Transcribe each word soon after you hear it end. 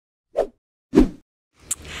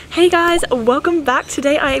Hey guys, welcome back.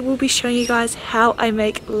 Today I will be showing you guys how I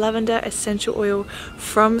make lavender essential oil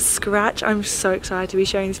from scratch. I'm so excited to be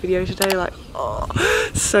sharing this video today, like, oh,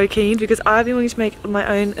 so keen, because I've been wanting to make my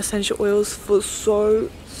own essential oils for so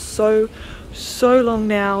long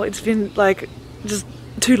now. It's been like just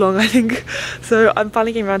too long, I think. So I'm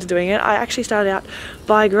finally getting around to doing it. I actually started out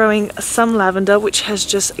by growing some lavender, which has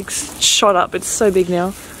just shot up. It's so big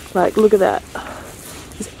now. Like, look at that.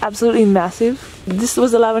 It's absolutely massive. This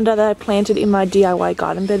was the lavender that I planted in my DIY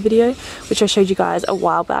garden bed video, which I showed you guys a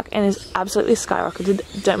while back, and is absolutely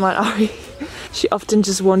skyrocketed. Don't mind Ari. She often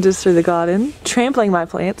just wanders through the garden, trampling my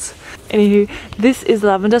plants. Anywho, this is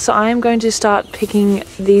lavender, so I am going to start picking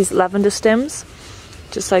these lavender stems,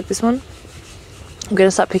 just like this one. I'm going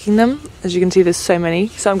to start picking them. As you can see, there's so many.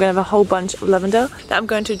 So I'm going to have a whole bunch of lavender that I'm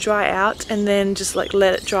going to dry out and then just like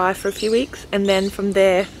let it dry for a few weeks, and then from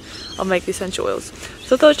there I'll make the essential oils.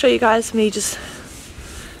 So I thought I'd show you guys me just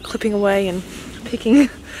clipping away and picking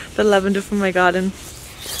the lavender from my garden.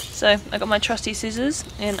 So I got my trusty scissors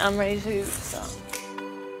and I'm ready to start.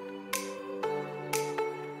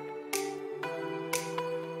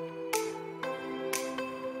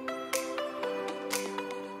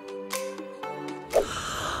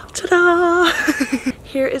 Ta-da!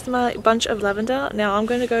 Here is my bunch of lavender. Now I'm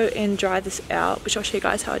going to go and dry this out, which I'll show you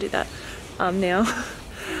guys how I do that now.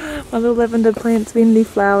 My little lavender plant's been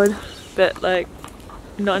deflowered, but like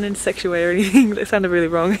not in a sexual way or anything. That sounded really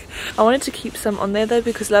wrong. I wanted to keep some on there though,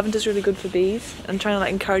 because lavender's really good for bees. I'm trying to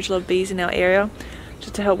like encourage a lot of bees in our area,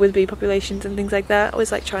 just to help with bee populations and things like that. I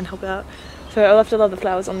always like try and help out. So I left a lot of the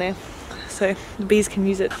flowers on there so the bees can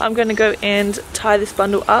use it. I'm going to go and tie this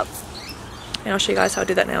bundle up, and I'll show you guys how I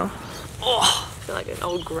do that now. Oh, I feel like an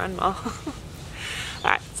old grandma.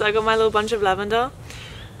 Alright, so I got my little bunch of lavender.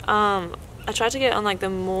 I tried to get on like the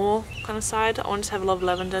more kind of side. I wanted to have a lot of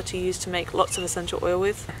lavender to use to make lots of essential oil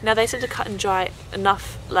with. Now they said to cut and dry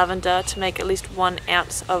enough lavender to make at least 1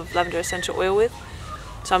 ounce of lavender essential oil with.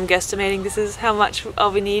 So I'm guesstimating this is how much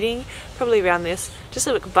I'll be needing. Probably around this. Just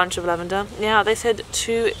a bunch of lavender. Now they said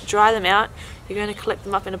to dry them out, you're going to collect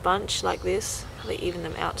them up in a bunch like this. They even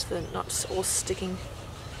them out so they're not all sticking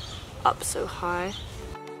up so high.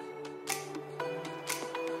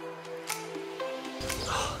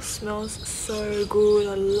 Oh, smells so good.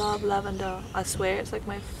 I love lavender. I swear it's like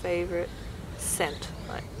my favorite scent.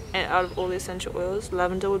 Like, and out of all the essential oils,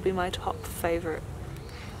 lavender would be my top favorite.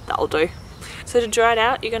 That'll do. So to dry it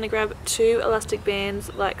out, you're going to grab 2 elastic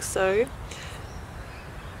bands like so.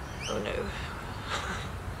 Oh no.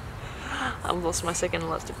 I've lost my second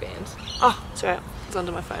elastic band. Oh, it's right. It's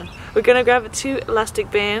under my phone. We're going to grab 2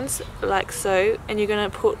 elastic bands like so, and you're going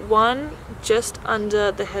to put one just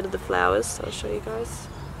under the head of the flowers. So I'll show you guys.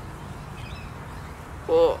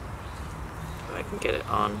 Oh, if I can get it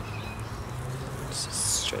on. Just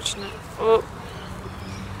stretching it. Oh,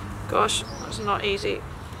 gosh, that's not easy.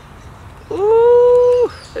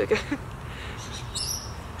 Ooh, there we go.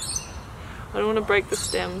 I don't want to break the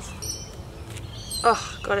stems.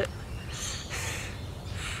 Oh, got it.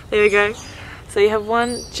 There we go. So you have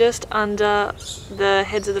one just under the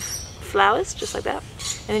heads of the flowers, just like that.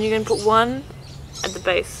 And then you're going to put one at the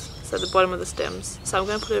base, so at the bottom of the stems. So I'm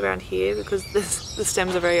going to put it around here because the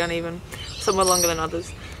stems are very uneven. Some are longer than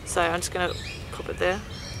others. So I'm just going to pop it there.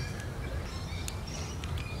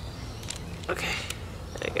 Okay,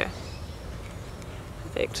 there we go.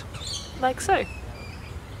 Perfect. Like so.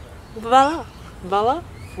 Voila! Voila!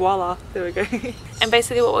 Voila, there we go. And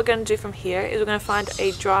basically what we're going to do from here is we're going to find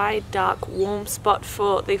a dry, dark, warm spot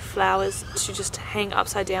for the flowers to just hang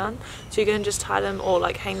upside down. So you're going to just tie them or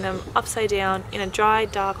like hang them upside down in a dry,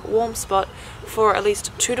 dark, warm spot for at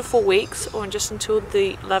least 2 to 4 weeks, or just until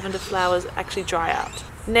the lavender flowers actually dry out.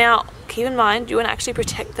 Now keep in mind you want to actually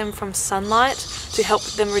protect them from sunlight to help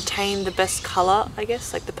them retain the best colour, I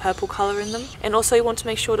guess, like the purple colour in them. And also you want to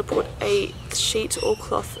make sure to put a sheet or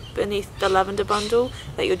cloth beneath the lavender bundle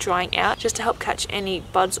that you're drying out, just to help catch any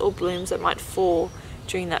buds or blooms that might fall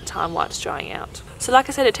during that time while it's drying out. So like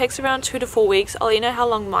I said, it takes around 2 to 4 weeks. I'll let you know how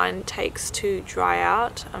long mine takes to dry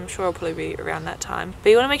out. I'm sure it'll probably be around that time. But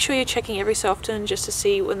you want to make sure you're checking every so often just to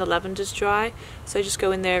see when the lavender's dry. So just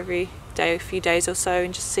go in there every day, a few days or so,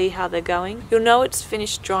 and just see how they're going. You'll know it's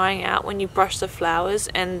finished drying out when you brush the flowers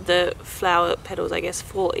and the flower petals, I guess,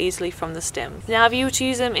 fall easily from the stem. Now if you were to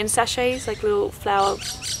use them in sachets, like little flower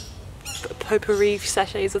potpourri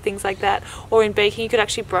sachets or things like that, or in baking, you could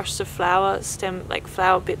actually brush the flower stem, like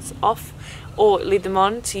flower bits off, or leave them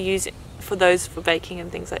on to use for those for baking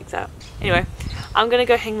and things like that. Anyway, I'm gonna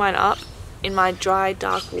go hang mine up in my dry,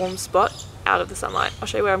 dark, warm spot out of the sunlight. I'll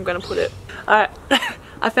show you where I'm gonna put it. Alright,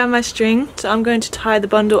 I found my string, so I'm going to tie the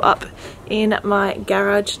bundle up in my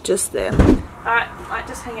garage just there. Alright, I might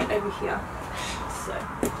just hang it over here. So,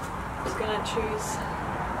 I'm just gonna choose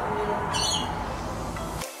a little.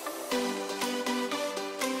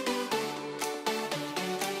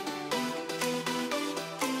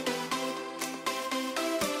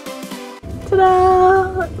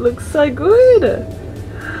 Ta-da! It looks so good!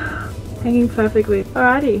 Hanging perfectly.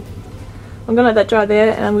 Alrighty. I'm gonna let that dry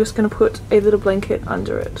there and I'm just gonna put a little blanket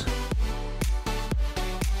under it.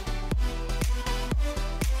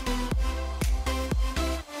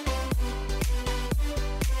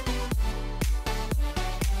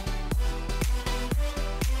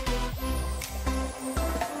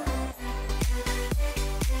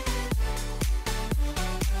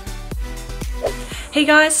 Hey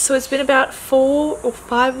guys, so it's been about 4 or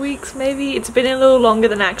 5 weeks maybe. It's been a little longer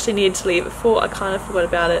than I actually needed to leave it for. I kind of forgot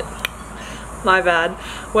about it. My bad.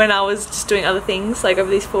 When I was just doing other things like over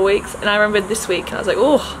these 4 weeks, and I remembered this week and I was like,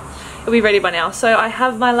 oh, it'll be ready by now. So I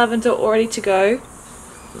have my lavender all ready to go.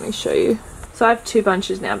 Let me show you. So I have 2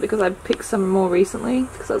 bunches now because I picked some more recently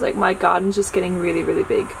because I was like, my garden's just getting really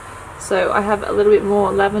big. So I have a little bit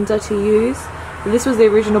more lavender to use. This was the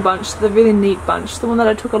original bunch, the really neat bunch, the one that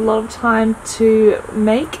I took a lot of time to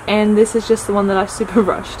make, and this is just the one that I super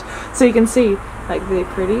rushed. So you can see, like, they're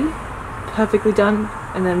pretty, perfectly done,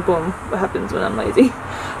 and then boom, what happens when I'm lazy.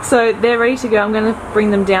 So they're ready to go. I'm going to bring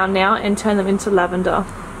them down now and turn them into lavender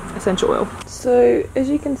essential oil. So as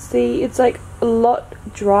you can see, it's like a lot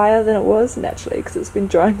drier than it was naturally because it's been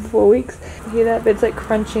drying for 4 weeks. You hear that? But it's like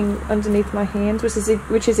crunching underneath my hands, which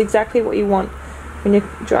is exactly what you want when you're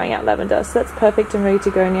drying out lavender. So that's perfect and ready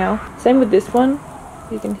to go now. Same with this one.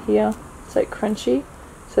 You can hear it's like crunchy.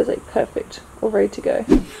 So it's like perfect, all ready to go.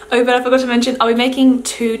 Oh, but I forgot to mention, I'll be making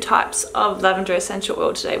 2 types of lavender essential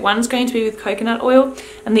oil today. One's going to be with coconut oil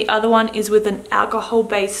and the other one is with an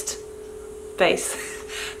alcohol-based base.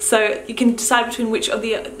 So you can decide between which of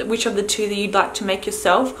the 2 that you'd like to make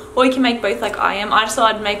yourself, or you can make both like I am. I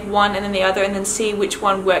decided to make one and then the other and then see which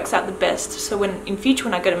one works out the best. So when in future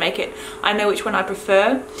when I go to make it, I know which one I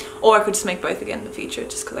prefer, or I could just make both again in the future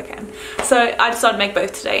just because I can. So I decided to make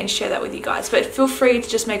both today and share that with you guys. But feel free to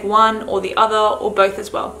just make one or the other or both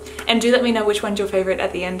as well. And do let me know which one's your favorite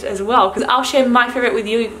at the end as well, because I'll share my favorite with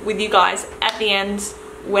you guys at the end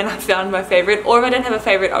when I found my favorite, or if I don't have a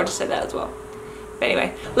favorite, I'll just say that as well. But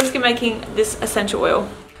anyway, let's get making this essential oil.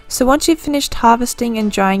 So once you've finished harvesting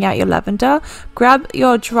and drying out your lavender, grab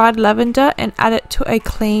your dried lavender and add it to a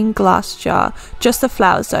clean glass jar. Just the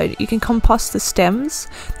flowers though, you can compost the stems.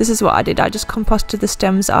 This is what I did, I just composted the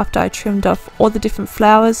stems after I trimmed off all the different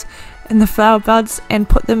flowers and the flower buds and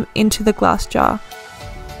put them into the glass jar.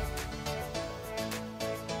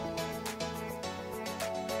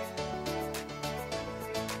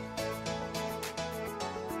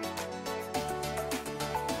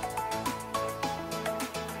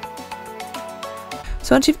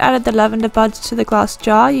 So once you've added the lavender buds to the glass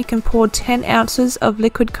jar, you can pour 10 ounces of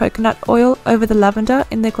liquid coconut oil over the lavender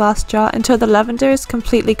in the glass jar until the lavender is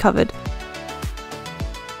completely covered.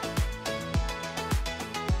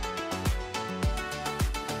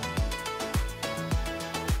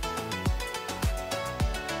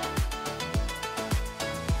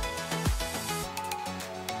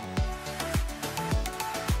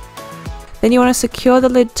 Then you want to secure the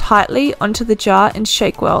lid tightly onto the jar and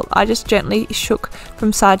shake well. I just gently shook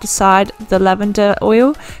from side to side the lavender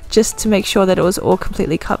oil just to make sure that it was all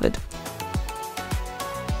completely covered.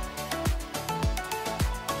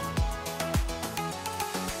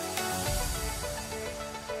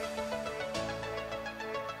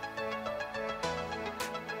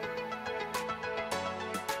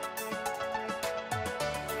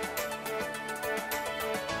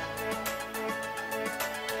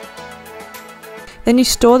 Then you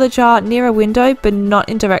store the jar near a window but not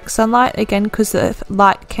in direct sunlight, again because the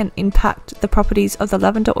light can impact the properties of the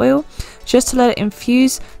lavender oil, just to let it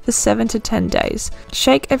infuse for 7 to 10 days.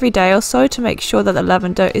 Shake every day or so to make sure that the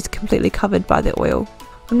lavender is completely covered by the oil.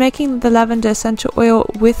 When making the lavender essential oil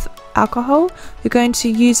with alcohol, you're going to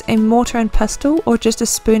use a mortar and pestle or just a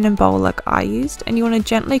spoon and bowl like I used, and you want to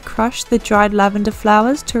gently crush the dried lavender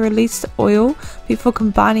flowers to release the oil before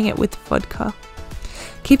combining it with vodka.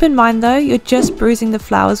 Keep in mind though, you're just bruising the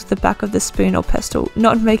flowers with the back of the spoon or pestle,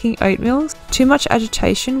 not making oatmeal. Too much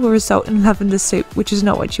agitation will result in lavender soup, which is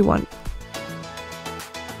not what you want.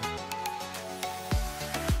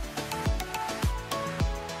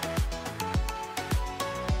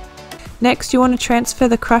 Next, you want to transfer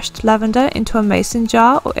the crushed lavender into a mason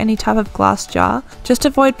jar or any type of glass jar. Just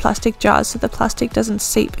avoid plastic jars so the plastic doesn't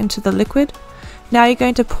seep into the liquid. Now you're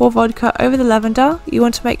going to pour vodka over the lavender. You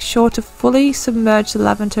want to make sure to fully submerge the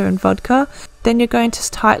lavender in vodka. Then you're going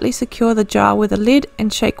to tightly secure the jar with a lid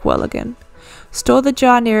and shake well again. Store the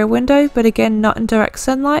jar near a window, but again not in direct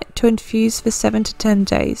sunlight, to infuse for 7 to 10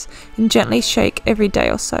 days, and gently shake every day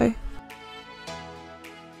or so.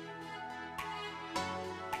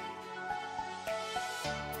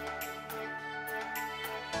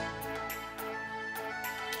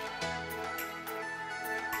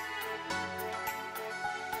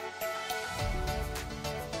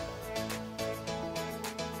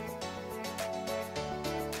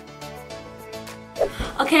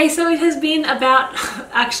 Okay, so it has been about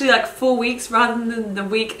actually like 4 weeks rather than the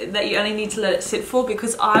week that you only need to let it sit for,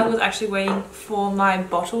 because I was actually waiting for my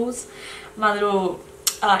bottles, my little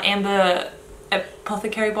amber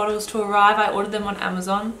apothecary bottles to arrive. I ordered them on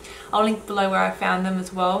Amazon. I'll link below where I found them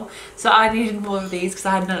as well. So I needed more of these because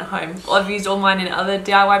I had none at home. I've used all mine in other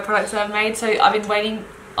DIY products that I've made, so I've been waiting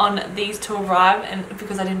on these to arrive, and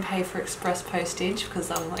because I didn't pay for express postage, because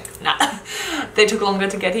I'm like, nah, they took longer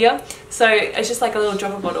to get here. So it's just like a little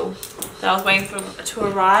dropper bottle that I was waiting for to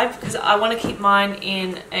arrive, because I want to keep mine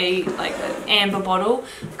in a like an amber bottle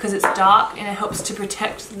because it's dark and it helps to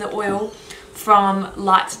protect the oil from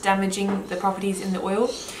light damaging the properties in the oil.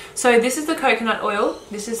 So this is the coconut oil.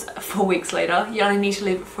 This is 4 weeks later. You only need to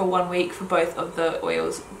leave it for 1 week for both of the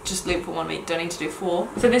oils. Just leave it for 1 week, don't need to do 4.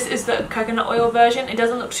 So this is the coconut oil version. It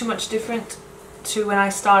doesn't look too much different to when I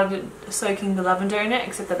started soaking the lavender in it,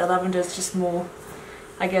 except that the lavender is just more,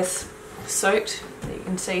 I guess, soaked, that you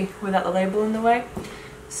can see without the label in the way.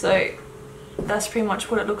 So that's pretty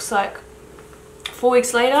much what it looks like 4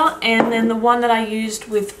 weeks later. And then the one that I used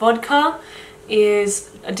with vodka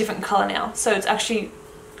is a different color now. So it's actually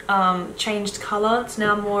changed color. It's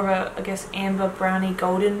now more of a, I guess, amber browny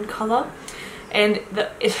golden color, and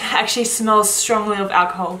it actually smells strongly of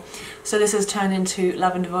alcohol. So this has turned into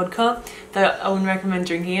lavender vodka, though I wouldn't recommend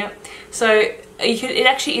drinking it. So it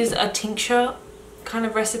actually is a tincture kind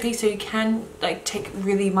of recipe, so you can like take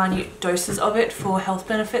really minute doses of it for health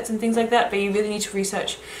benefits and things like that, but you really need to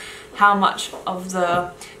research how much of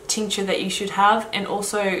the tincture that you should have, and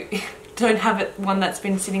also don't have it one that's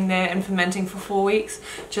been sitting there and fermenting for 4 weeks.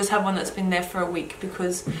 Just have one that's been there for a week,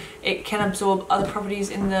 because it can absorb other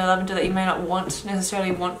properties in the lavender that you may not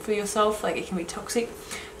necessarily want for yourself. Like, it can be toxic.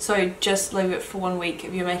 So just leave it for 1 week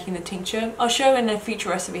if you're making the tincture. I'll show in a future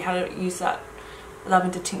recipe how to use that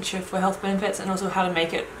lavender tincture for health benefits, and also how to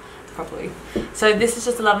make it properly. So this is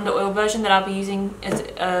just the lavender oil version that I'll be using as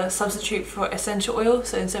a substitute for essential oil.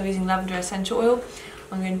 So instead of using lavender essential oil,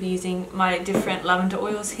 I'm going to be using my different lavender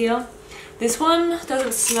oils here. This one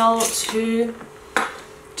doesn't smell too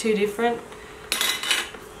different.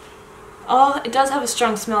 Oh, it does have a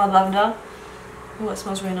strong smell of lavender. Oh, it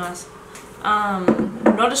smells really nice.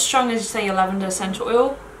 Not as strong as, say, your lavender essential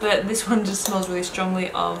oil, but this one just smells really strongly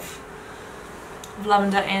of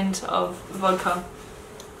lavender and of vodka.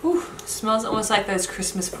 Ooh, smells almost like those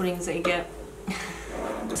Christmas puddings that you get.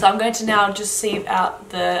 So I'm going to now just sieve out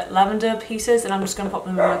the lavender pieces, and I'm just going to pop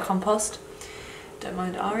them in my compost. Don't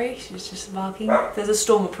mind Ari, she's just barking. There's a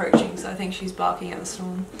storm approaching, so I think she's barking at the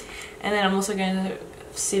storm. And then I'm also going to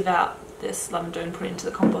sieve out this lavender and put it into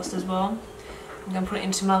the compost as well. I'm going to put it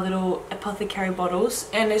into my little apothecary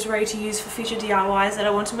bottles, and it's ready to use for future DIYs that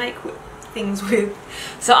I want to make things with.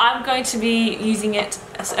 So I'm going to be using it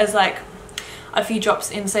as like a few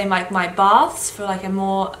drops in, say, like my baths for like a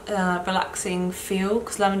more relaxing feel,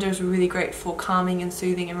 because lavender is really great for calming and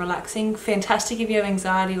soothing and relaxing. Fantastic if you have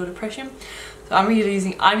anxiety or depression. So I'm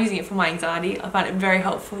using it for my anxiety. I find it very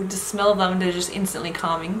helpful. The smell of lavender is just instantly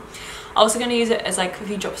calming. I'm also going to use it as like a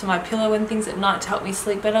few drops on my pillow and things at night to help me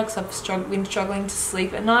sleep better, because I've been struggling to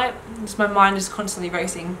sleep at night. Just my mind is constantly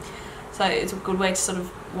racing. So it's a good way to sort of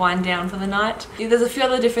wind down for the night. There's a few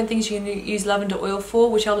other different things you can use lavender oil for,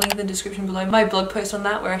 which I'll link in the description below. My blog post on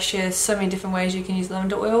that, where I share so many different ways you can use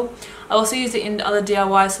lavender oil. I also use it in other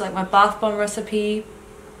DIYs, so like my bath bomb recipe.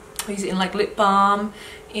 I use it in like lip balm,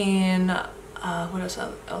 in what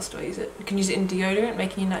else do I use it? You can use it in deodorant,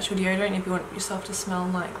 making your natural deodorant if you want yourself to smell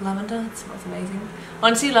like lavender. It smells amazing.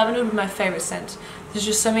 Honestly, lavender would be my favourite scent. There's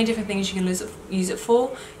just so many different things you can use it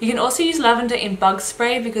for. You can also use lavender in bug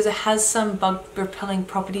spray, because it has some bug repelling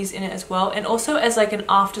properties in it as well. And also as like an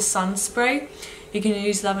after sun spray, you can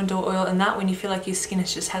use lavender oil in that when you feel like your skin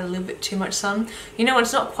has just had a little bit too much sun. You know, when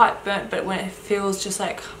it's not quite burnt, but when it feels just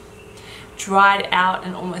like dried out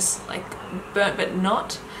and almost like burnt but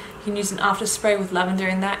not. You can use an after spray with lavender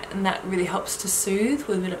in that, and that really helps to soothe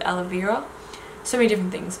with a bit of aloe vera. So many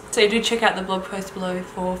different things. So do check out the blog post below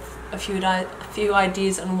for a few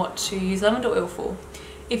ideas on what to use lavender oil for.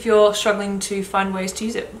 if you're struggling to find ways to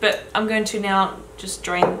use it. But I'm going to now just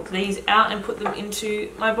drain these out and put them into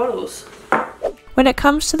my bottles. When it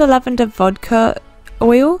comes to the lavender vodka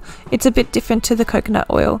oil, it's a bit different to the coconut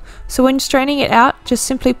oil. So when straining it out, just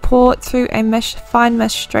simply pour it through a fine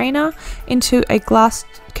mesh strainer into a glass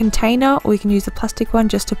container, or you can use a plastic one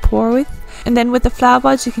just to pour with. And then with the flower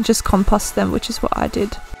buds, you can just compost them, which is what I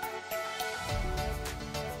did.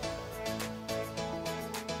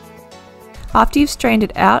 After you've strained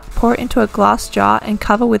it out, pour it into a glass jar and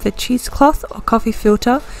cover with a cheesecloth or coffee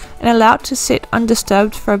filter and allow it to sit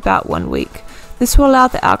undisturbed for about 1 week. This will allow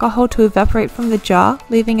the alcohol to evaporate from the jar,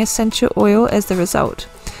 leaving essential oil as the result.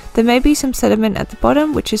 There may be some sediment at the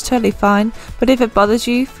bottom, which is totally fine, but if it bothers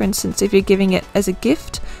you, for instance if you're giving it as a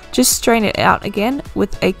gift, just strain it out again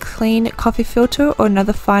with a clean coffee filter or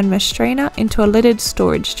another fine mesh strainer into a lidded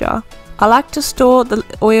storage jar. I like to store the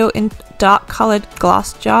oil in dark coloured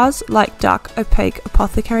glass jars, like dark opaque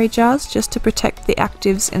apothecary jars, just to protect the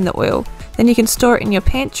actives in the oil. Then you can store it in your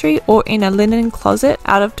pantry or in a linen closet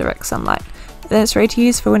out of direct sunlight. Then it's ready to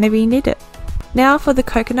use for whenever you need it. Now for the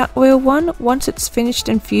coconut oil one, once it's finished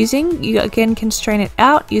infusing, you again can strain it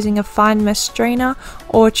out using a fine mesh strainer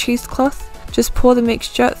or a cheesecloth. Just pour the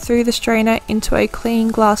mixture through the strainer into a clean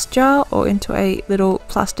glass jar or into a little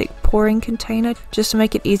plastic pouring container, just to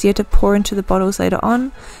make it easier to pour into the bottles later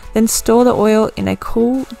on. Then store the oil in a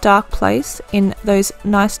cool, dark place in those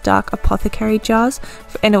nice dark apothecary jars,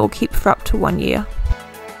 and it will keep for up to 1 year.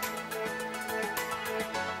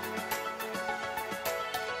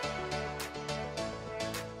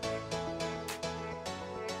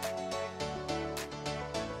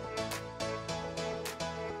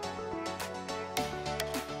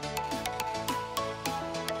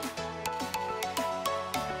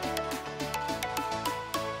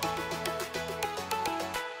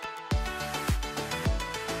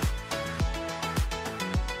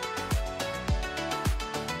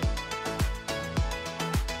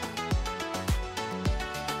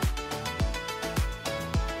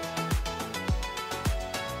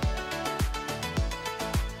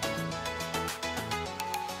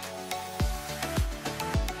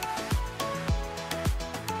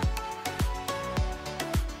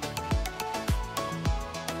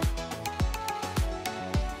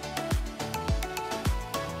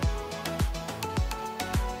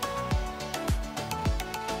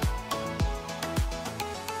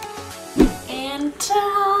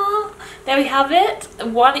 There we have it.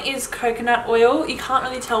 One is coconut oil. You can't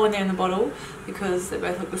really tell when they're in the bottle because they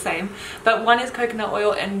both look the same. But one is coconut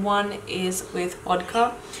oil and one is with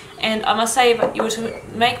vodka. And I must say, if you were to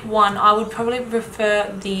make one, I would probably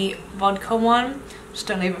prefer the vodka one. Just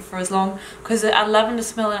don't leave it for as long, because the lavender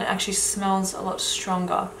smell in it actually smells a lot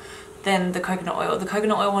stronger than the coconut oil. The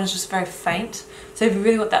coconut oil one is just very faint. So if you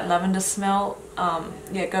really want that lavender smell,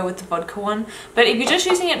 yeah, go with the vodka one. But if you're just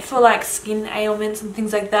using it for like skin ailments and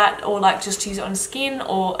things like that, or like just to use it on skin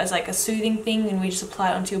or as like a soothing thing and we just apply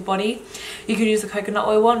it onto your body, you could use the coconut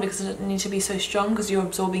oil one because it doesn't need to be so strong because you're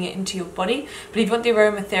absorbing it into your body. But if you want the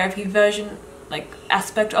aromatherapy version, like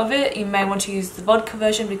aspect of it, you may want to use the vodka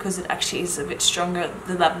version because it actually is a bit stronger,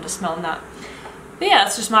 the lavender smell in that. But yeah,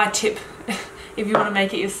 that's just my tip if you want to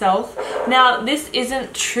make it yourself. Now, this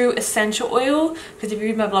isn't true essential oil, because if you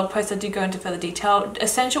read my blog post I do go into further detail.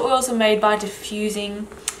 Essential oils are made by diffusing,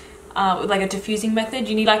 with like a diffusing method.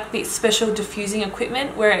 You need like the special diffusing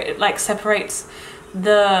equipment where it like separates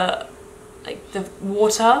the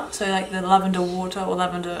water, so like the lavender water or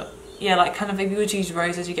lavender, yeah, like kind of if you were to use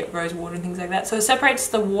roses, you get rose water and things like that. So it separates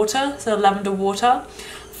the water, so the lavender water,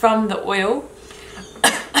 from the oil.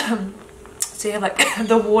 So you have like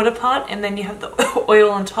the water part and then you have the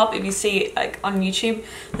oil on top. If you see like on YouTube,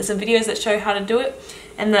 there's some videos that show how to do it.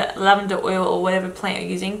 And the lavender oil or whatever plant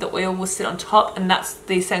you're using, the oil will sit on top, and that's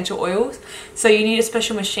the essential oils. So you need a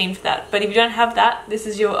special machine for that. But if you don't have that, this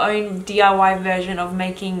is your own DIY version of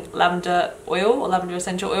making lavender oil or lavender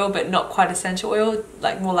essential oil, but not quite essential oil,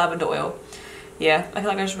 like more lavender oil. Yeah, I feel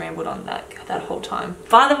like I just rambled on that whole time.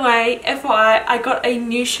 By the way, FYI, I got a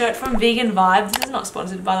new shirt from Vegan Vibes. This is not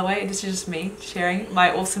sponsored, by the way. This is just me sharing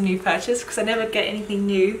my awesome new purchase because I never get anything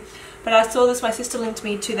new. But I saw this, my sister linked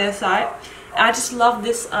me to their site. I just love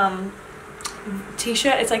this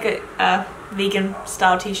t-shirt. It's like a vegan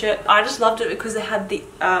style t-shirt. I just loved it because they had the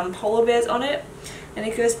polar bears on it. And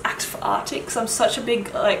it goes Act for Arctic. So I'm such a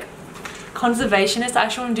big like conservationist. I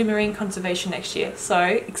actually want to do marine conservation next year, so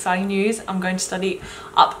exciting news. I'm going to study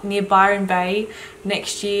up near Byron Bay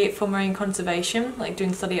next year for marine conservation, like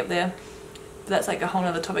doing study up there. But that's like a whole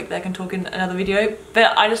other topic that I can talk in another video.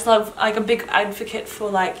 But I just love, like, a big advocate for,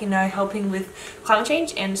 like, you know, helping with climate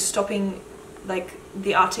change and stopping like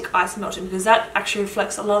the Arctic ice melted, because that actually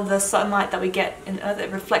reflects a lot of the sunlight that we get in Earth.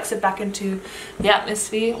 It reflects it back into the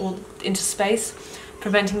atmosphere or into space,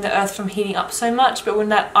 preventing the Earth from heating up so much. But when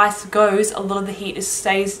that ice goes, a lot of the heat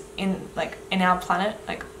stays in our planet,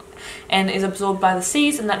 and is absorbed by the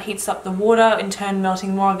seas, and that heats up the water, in turn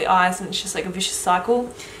melting more of the ice, and it's just like a vicious cycle.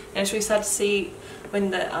 And it's really sad to see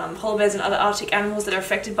when the polar bears and other Arctic animals that are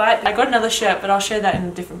affected by it. I got another shirt, but I'll share that in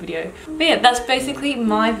a different video. But yeah, that's basically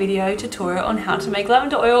my video tutorial on how to make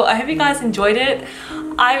lavender oil. I hope you guys enjoyed it.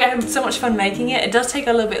 I had so much fun making it. It does take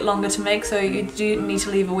a little bit longer to make, so you do need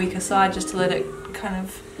to leave a week aside just to let it kind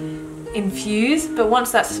of infuse. But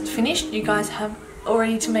once that's finished, you guys have all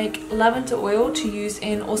ready to make lavender oil to use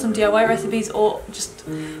in awesome DIY recipes, or just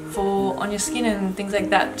for on your skin and things like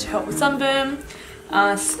that, to help with sunburn,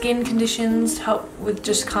 skin conditions, help with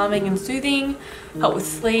just calming and soothing, help with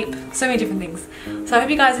sleep, so many different things. So I hope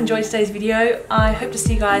you guys enjoyed today's video. I hope to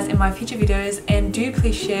see you guys in my future videos, and do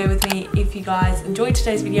please share with me if you guys enjoyed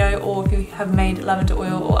today's video, or if you have made lavender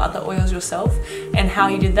oil or other oils yourself and how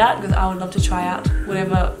you did that, because I would love to try out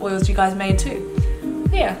whatever oils you guys made too.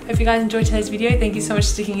 Yeah, if you guys enjoyed today's video, thank you so much for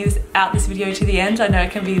sticking out this video to the end. I know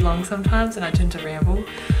it can be long sometimes and I tend to ramble.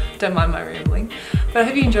 Don't mind my rambling. But I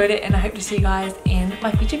hope you enjoyed it, and I hope to see you guys in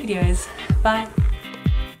my future videos. Bye!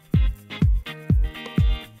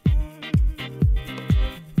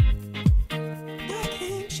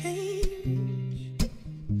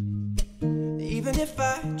 Even if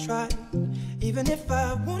I tried, even if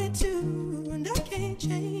I wanted to, and I can't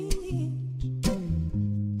change.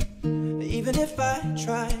 Even if I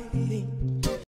tried,